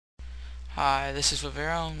Hi, this is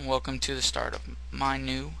Vivero, and welcome to the start of my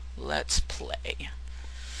new Let's Play,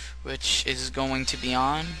 which is going to be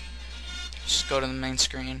on. Just go to the main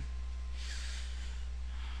screen.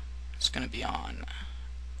 It's going to be on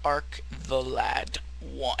Ark the Lad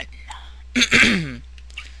 1.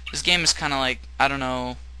 This game is kind of like, I don't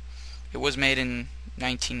know, it was made in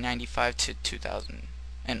 1995 to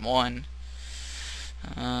 2001.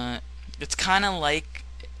 It's kind of like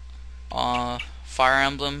Fire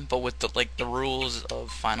Emblem, but with the rules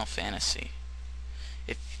of Final Fantasy,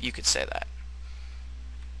 if you could say that.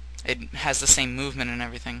 It has the same movement and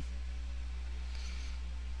everything.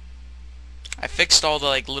 I fixed all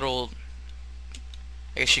the little,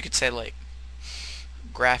 I guess you could say,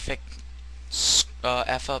 graphic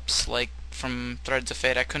F-ups from Threads of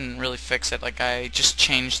Fate. I couldn't really fix it. I just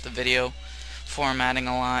changed the video formatting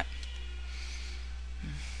a lot,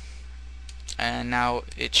 and now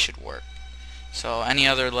it should work. So any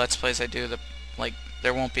other Let's Plays I do,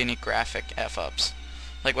 there won't be any graphic F-ups.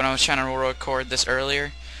 Like when I was trying to record this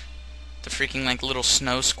earlier, the freaking little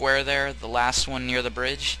snow square there, the last one near the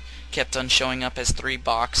bridge, kept on showing up as 3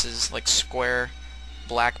 boxes, square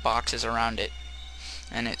black boxes around it.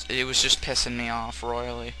 And it was just pissing me off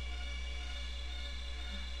royally.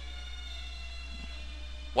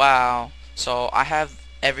 Wow. So I have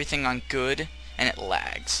everything on good and it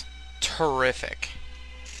lags. Terrific.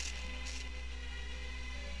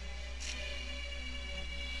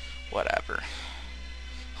 Whatever.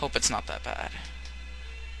 Hope it's not that bad.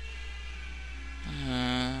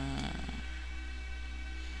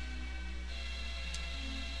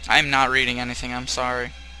 I'm not reading anything, I'm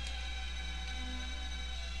sorry.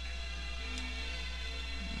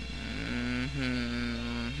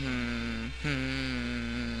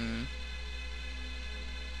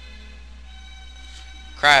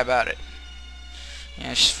 Cry about it.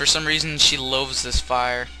 Yeah, for some reason she loathes this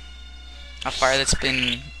fire. A fire that's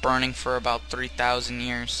been burning for about 3,000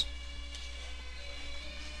 years.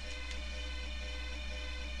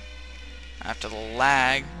 After the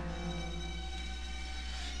lag,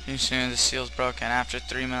 too soon the seal's broken. After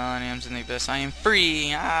 3 millenniums in the abyss, I am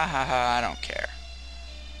free. Ah ha ha! I don't care.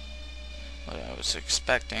 What I was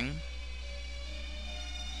expecting.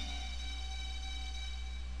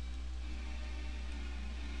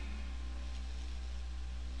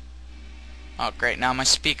 Oh great! Now my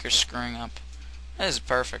speaker's screwing up. That is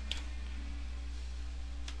perfect.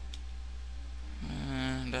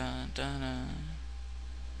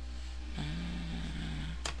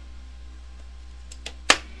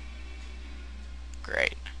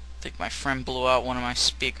 Great. I think my friend blew out one of my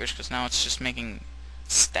speakers because now it's just making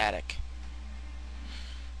static.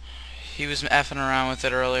 He was effing around with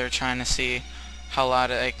it earlier trying to see how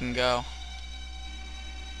loud I can go.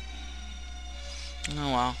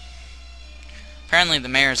 Oh well. Apparently the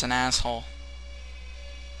mayor's an asshole.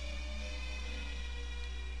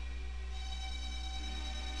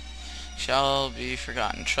 Shall be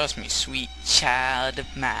forgotten. Trust me, sweet child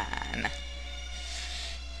of mine.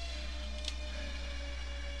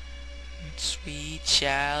 Sweet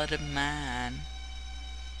child of mine.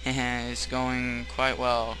 It's going quite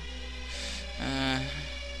well.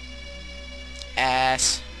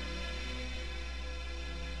 Ass.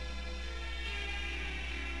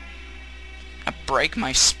 I break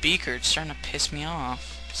my speaker. It's starting to piss me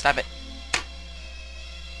off. Stop it.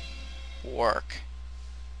 Work.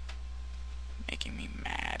 Making me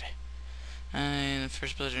mad. The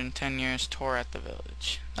first villager in 10 years tore at the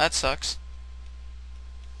village. That sucks.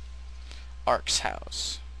 Ark's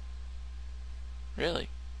house. Really?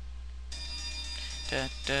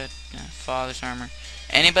 Father's armor.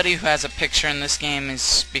 Anybody who has a picture in this game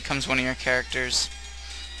becomes one of your characters.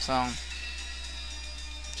 So,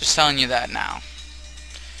 just telling you that now.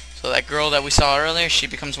 So that girl that we saw earlier, she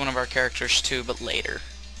becomes one of our characters too, but later.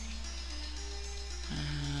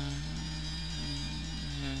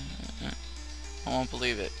 I won't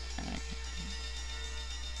believe it.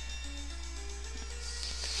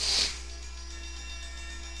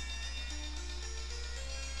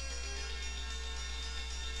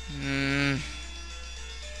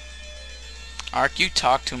 Ark, you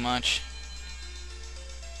talk too much.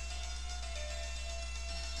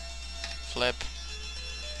 Flip.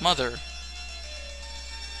 Mother.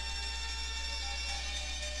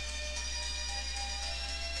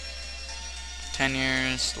 "10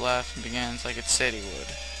 years left and begins like it said he would."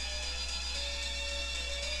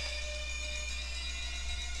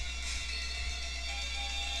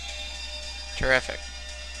 Terrific.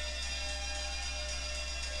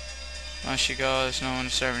 Once you go, there's no one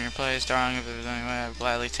to serve in your place. Darling, if there's any way, I would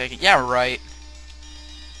gladly take it. Yeah, right.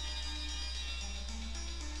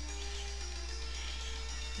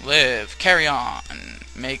 Live. Carry on.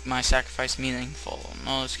 Make my sacrifice meaningful.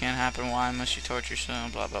 No, this can't happen. Why must you torture so?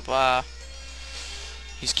 Blah blah blah.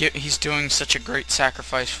 He's doing such a great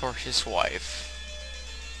sacrifice for his wife.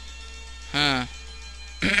 Huh.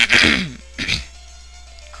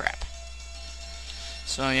 Crap.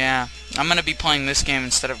 So yeah, I'm gonna be playing this game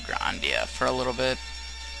instead of Grandia for a little bit.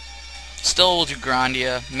 Still, we'll do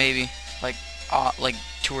Grandia, maybe like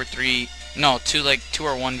 2 or 3. No, two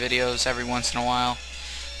or 1 videos every once in a while.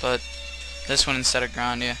 But this one instead of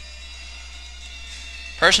Grandia.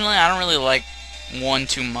 Personally, I don't really like 1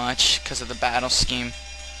 too much because of the battle scheme.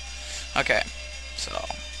 Okay, so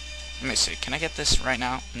let me see. Can I get this right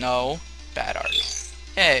now? No. Bad art.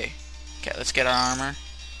 Hey. Okay, let's get our armor.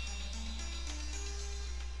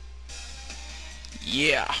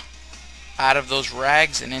 Yeah. Out of those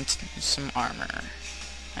rags and into some armor.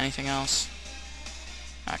 Anything else?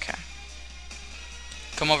 Okay.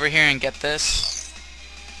 Come over here and get this.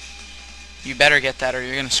 You better get that or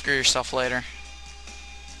you're gonna screw yourself later.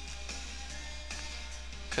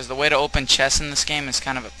 Because the way to open chests in this game is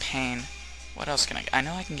kind of a pain. What else can I get? I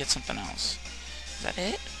know I can get something else. Is that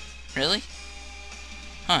it? Really?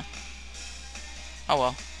 Huh. Oh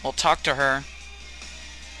well. We'll talk to her.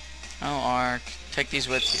 Oh, Ark. Take these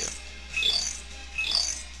with you.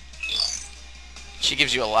 She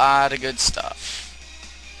gives you a lot of good stuff.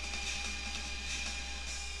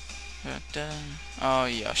 Oh,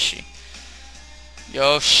 Yoshi.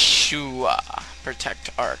 Yoshua. Protect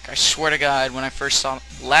Ark. I swear to God, when I first saw...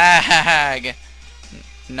 Lag!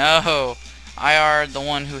 No. I are the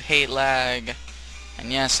one who hate lag.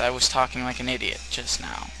 And yes, I was talking like an idiot just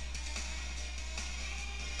now.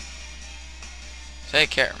 Take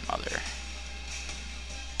care, mother.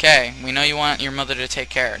 Okay, we know you want your mother to take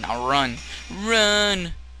care. Now run.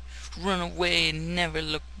 Run! Run away and never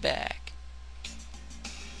look back.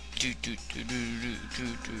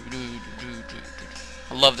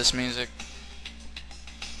 I love this music.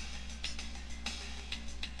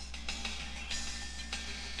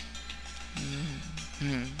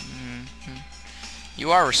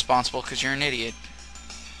 You are responsible because you're an idiot.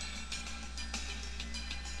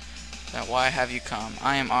 That why have you come?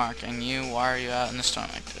 I am Ark, and you, why are you out in the storm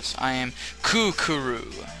like this? I am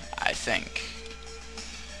Kukuru, I think.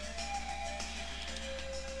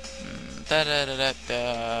 Da da da da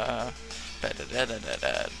da da da da da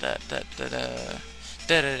da da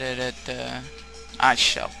da da da da. I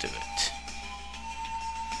shall do it.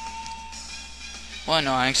 What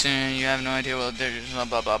no accident? You have no idea what there's blah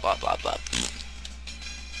blah blah blah blah blah.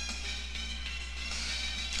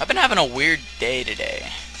 I've been having a weird day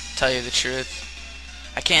today. Tell you the truth,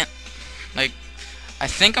 I can't like. I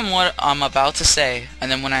think I'm what I'm about to say, and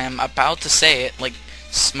then when I am about to say it, like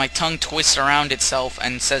my tongue twists around itself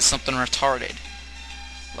and says something retarded.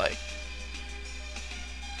 Like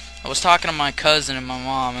I was talking to my cousin and my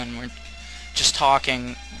mom, and we're just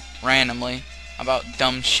talking randomly about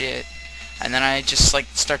dumb shit, and then I just like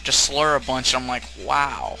start to slur a bunch. And I'm like,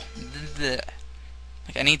 wow, bleh.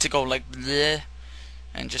 Like I need to go like bleh,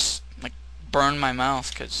 and just like burn my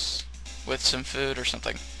mouth cause with some food or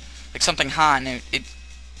something, like something hot, and it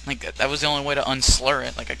like that was the only way to unslur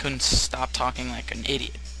it. Like I couldn't stop talking like an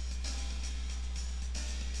idiot.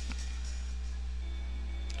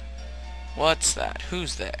 What's that?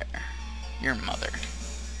 Who's there? Your mother.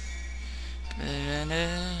 You're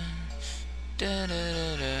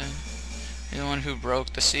the one who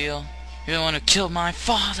broke the seal. You're the one who killed my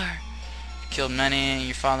father. Killed many.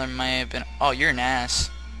 Your father may have been. Oh, you're an ass.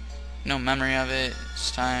 No memory of it. It's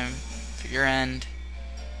time for your end.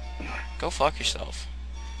 Go fuck yourself.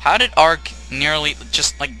 How did Ark nearly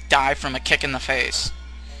just like die from a kick in the face?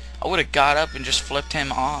 I would have got up and just flipped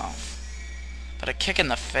him off. But a kick in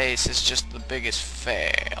the face is just the biggest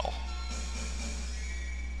fail.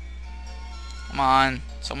 Come on,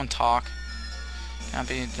 someone talk. Can't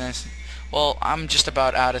be this. Well, I'm just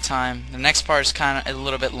about out of time. The next part is kind of a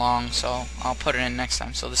little bit long, so I'll put it in next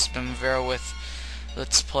time. So this has been Vera with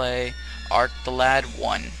Let's Play Ark the Lad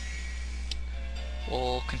 1.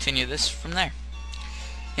 We'll continue this from there.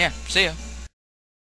 Yeah, see ya.